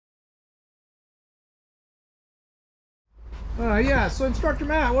Yeah, so Instructor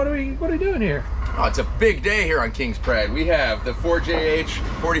Matt, what are we doing here? Oh, it's a big day here on King's Pride. We have the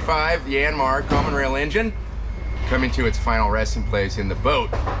 4JH45, the Yanmar common rail engine, coming to its final resting place in the boat,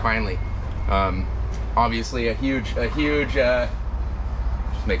 finally. Obviously a huge, just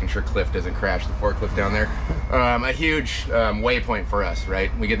making sure Cliff doesn't crash the forklift down there. A huge waypoint for us,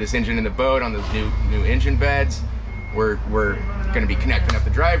 right? We get this engine in the boat on those new engine beds. We're gonna be connecting up the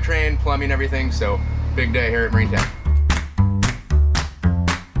drivetrain, plumbing, everything, so big day here at Marine Tech.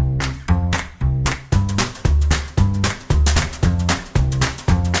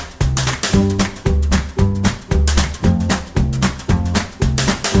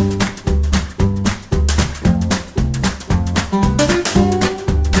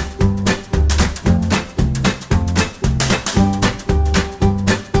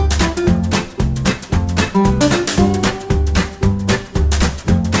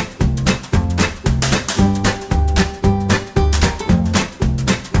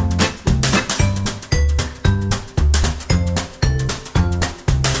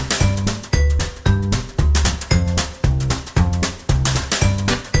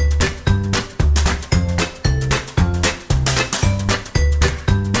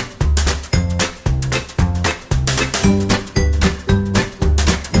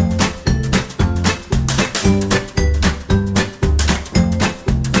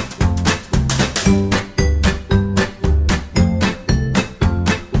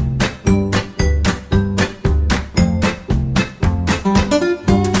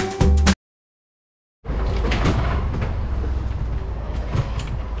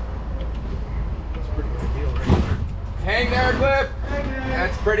 Hang there, Cliff.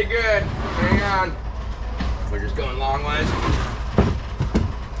 That's pretty good. Hang on. We're just going longwise.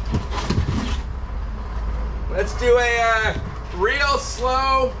 Let's do a real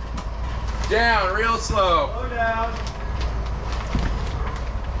slow down, real slow. Slow down.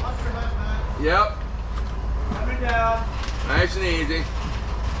 Yep. Coming down. Nice and easy.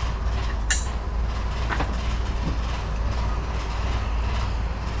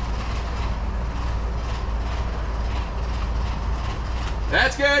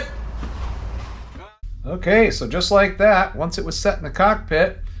 That's good. Okay, so just like that, once it was set in the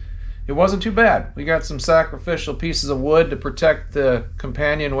cockpit, it wasn't too bad. We got some sacrificial pieces of wood to protect the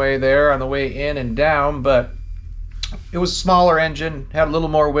companionway there on the way in and down, but it was a smaller engine, had a little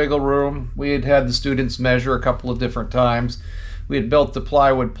more wiggle room. We had the students measure a couple of different times. We had built the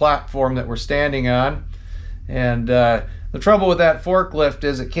plywood platform that we're standing on, and the trouble with that forklift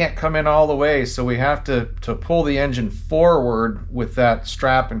is it can't come in all the way, so we have to pull the engine forward with that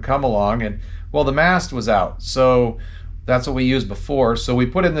strap and come along. And well, the mast was out, so that's what we used before. So we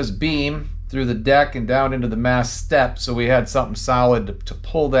put in this beam through the deck and down into the mast step, so we had something solid to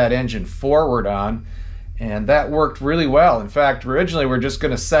pull that engine forward on, and that worked really well. In fact, originally we were just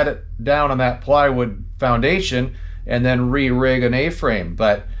going to set it down on that plywood foundation and then re-rig an A-frame,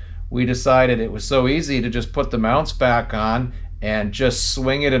 but we decided it was so easy to just put the mounts back on and just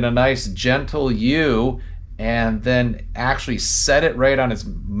swing it in a nice gentle U and then actually set it right on its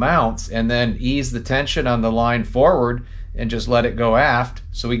mounts and then ease the tension on the line forward and just let it go aft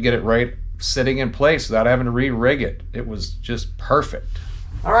so we get it right sitting in place without having to re-rig it. It was just perfect.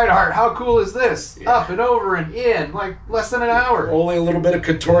 All right, Art, how cool is this? Yeah. Up and over and in, like less than an hour. Only a little bit of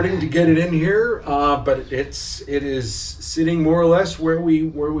contorting to get it in here, but it is sitting more or less where we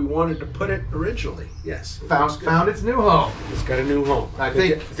wanted to put it originally. Yes. Found its new home. It's got a new home. I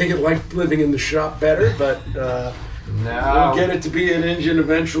think it liked living in the shop better, but we'll get it to be an engine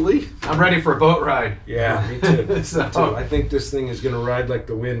eventually. I'm ready for a boat ride. Yeah, me too. Me too. I think this thing is going to ride like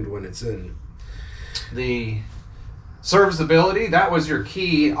the wind when it's in. The serviceability, that was your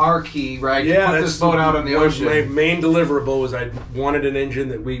key, our key, right? Yeah, put this boat out on the ocean. My main deliverable was I wanted an engine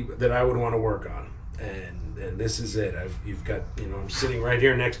that I would want to work on, and this is it. You've got, I'm sitting right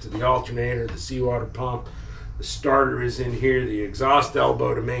here next to the alternator, the seawater pump, the starter is in here, the exhaust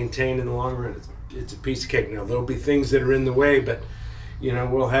elbow to maintain in the long run. It's a piece of cake. Now there'll be things that are in the way, but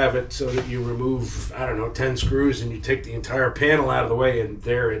we'll have it so that you remove, 10 screws and you take the entire panel out of the way, and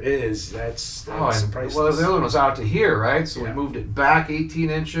there it is. That's priceless. Well, the other one was out to here, right? So we moved it back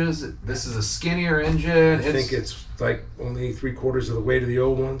 18 inches. This is a skinnier engine. I think it's like only 3/4 of the weight of the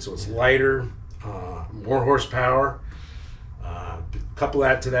old one, so it's lighter, more horsepower. Couple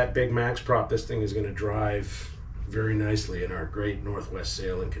that to that big max prop, this thing is going to drive very nicely in our great northwest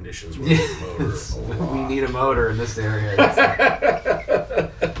sailing conditions. We need a motor in this area.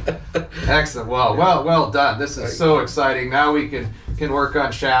 Excellent. Well done. This is so exciting. Now we can work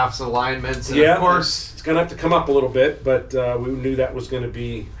on shafts, alignments, and of course it's going to have to come up a little bit, but we knew that was going to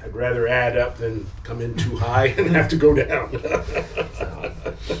be, I'd rather add up than come in too high and have to go down.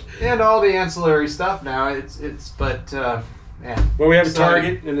 And all the ancillary stuff now, but man. Well, we have a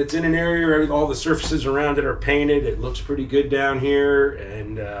target, and it's in an area where all the surfaces around it are painted. It looks pretty good down here,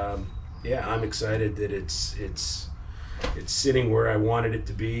 and yeah, I'm excited that it's sitting where I wanted it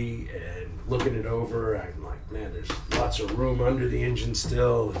to be, and looking it over, I'm like, man, there's lots of room under the engine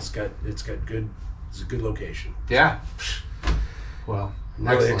still. It's a good location. Yeah. Well, I'm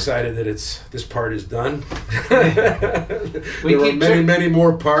really excited that this part is done. We there keep are many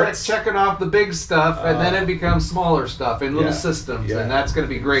more parts. checking off the big stuff, and then it becomes smaller stuff in little systems, yeah. and that's going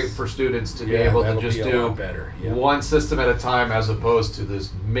to be great for students to be able to just do one system at a time, as opposed to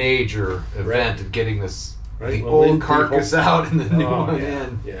this major event of getting this the old carcass out and the new one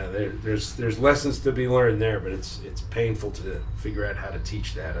in. Yeah, there's lessons to be learned there, but it's painful to figure out how to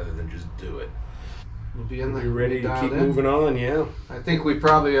teach that other than just do it. We'll be in Are you ready to keep moving on? Yeah. I think we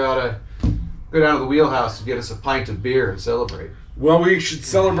probably ought to go down to the wheelhouse and get us a pint of beer and celebrate. Well, we should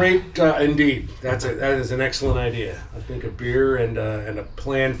celebrate. Indeed, that is an excellent idea. I think a beer and a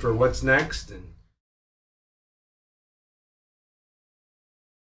plan for what's next, and